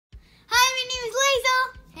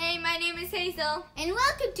my name is Hazel. And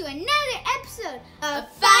welcome to another episode of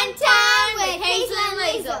Fun Time with Hazel and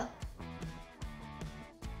Leizel.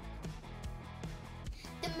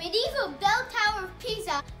 The medieval bell tower of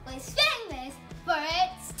Pisa was famous for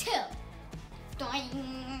its tilt.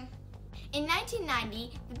 Doing. In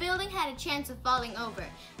 1990, the building had a chance of falling over,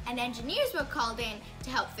 and engineers were called in to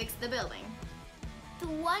help fix the building. The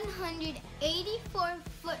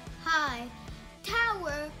 184-foot high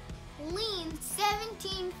tower leaned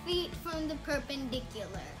 17 feet from the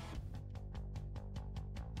perpendicular.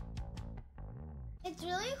 It's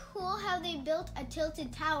really cool how they built a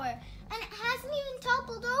tilted tower and it hasn't even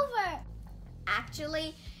toppled over.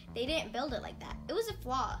 Actually, they didn't build it like that. It was a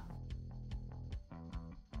flaw.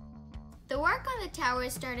 The work on the tower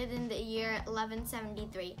started in the year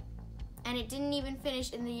 1173, and it didn't even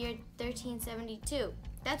finish in the year 1372.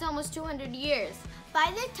 That's almost 200 years.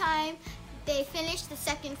 By the time they finished the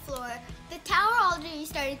second floor, the tower already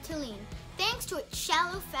started to lean, thanks to its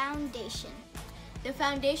shallow foundation. The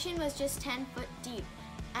foundation was just 10 foot deep,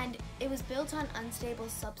 and it was built on unstable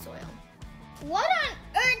subsoil. What on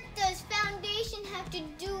earth does foundation have to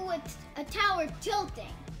do with a tower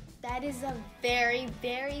tilting? That is a very,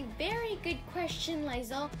 very, very good question,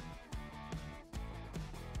 Leizel.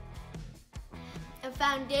 A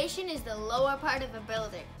foundation is the lower part of a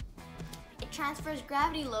building. It transfers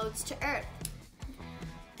gravity loads to earth.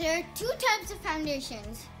 There are two types of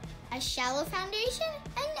foundations, a shallow foundation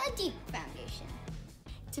and a deep foundation.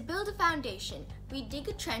 To build a foundation, we dig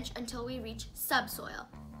a trench until we reach subsoil,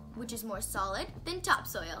 which is more solid than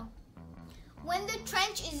topsoil. When the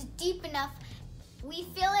trench is deep enough, we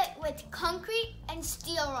fill it with concrete and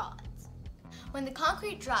steel rods. When the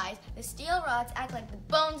concrete dries, the steel rods act like the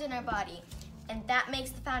bones in our body, and that makes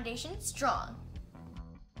the foundation strong.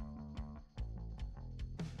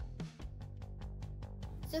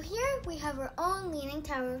 So here we have our own Leaning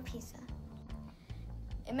Tower of Pisa.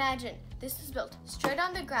 Imagine this is built straight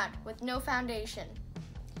on the ground with no foundation.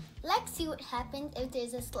 Let's see what happens if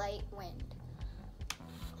there's a slight wind.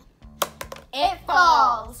 It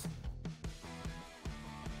falls!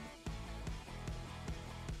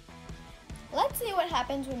 Let's see what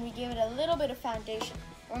happens when we give it a little bit of foundation.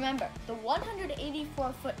 Remember, the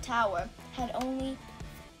 184-foot tower had only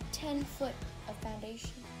 10 foot of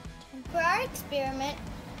foundation. For our experiment,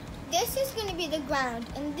 this is going to be the ground,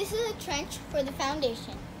 and this is a trench for the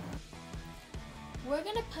foundation. We're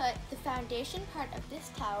going to put the foundation part of this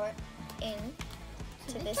tower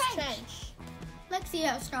into this trench. Let's see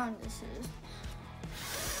how strong this is.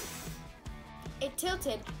 It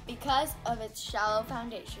tilted because of its shallow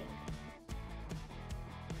foundation.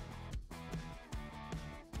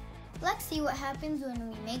 Let's see what happens when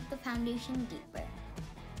we make the foundation deeper.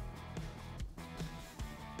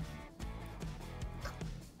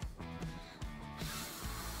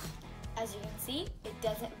 As you can see, it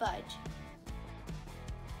doesn't budge.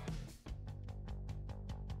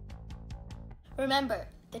 Remember,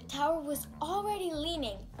 the tower was already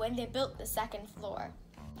leaning when they built the second floor.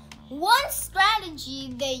 One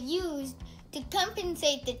strategy they used to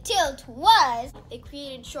compensate the tilt was they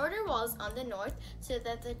created shorter walls on the north so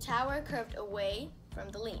that the tower curved away from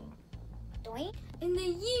the lean. In the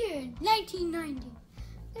year 1990,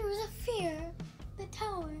 there was a fear the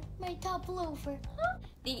tower might topple over.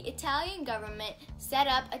 The Italian government set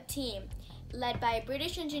up a team led by a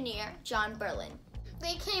British engineer, John Berlin.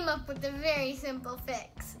 They came up with a very simple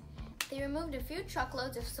fix. They removed a few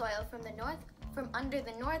truckloads of soil from under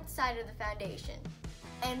the north side of the foundation,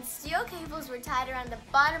 and steel cables were tied around the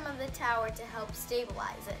bottom of the tower to help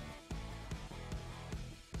stabilize it.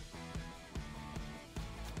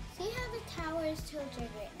 See how the tower is tilted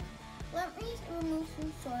right now? Let me remove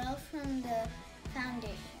some soil from the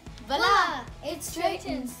foundation. Voila! It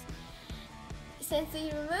straightens. Since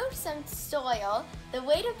we removed some soil, the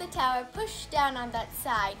weight of the tower pushed down on that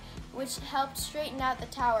side, which helped straighten out the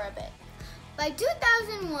tower a bit. By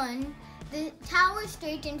 2001, the tower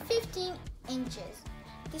straightened 15 inches.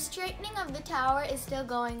 The straightening of the tower is still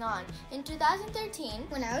going on. In 2013,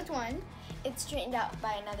 when I was 1, it straightened out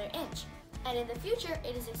by another inch. And in the future,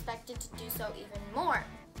 it is expected to do so even more,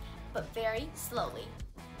 but very slowly.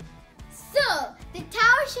 So, the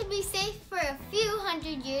tower should be safe for a few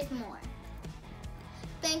hundred years more.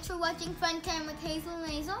 Thanks for watching Fun Time with Hazel and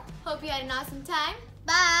Leizel. Hope you had an awesome time.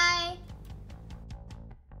 Bye!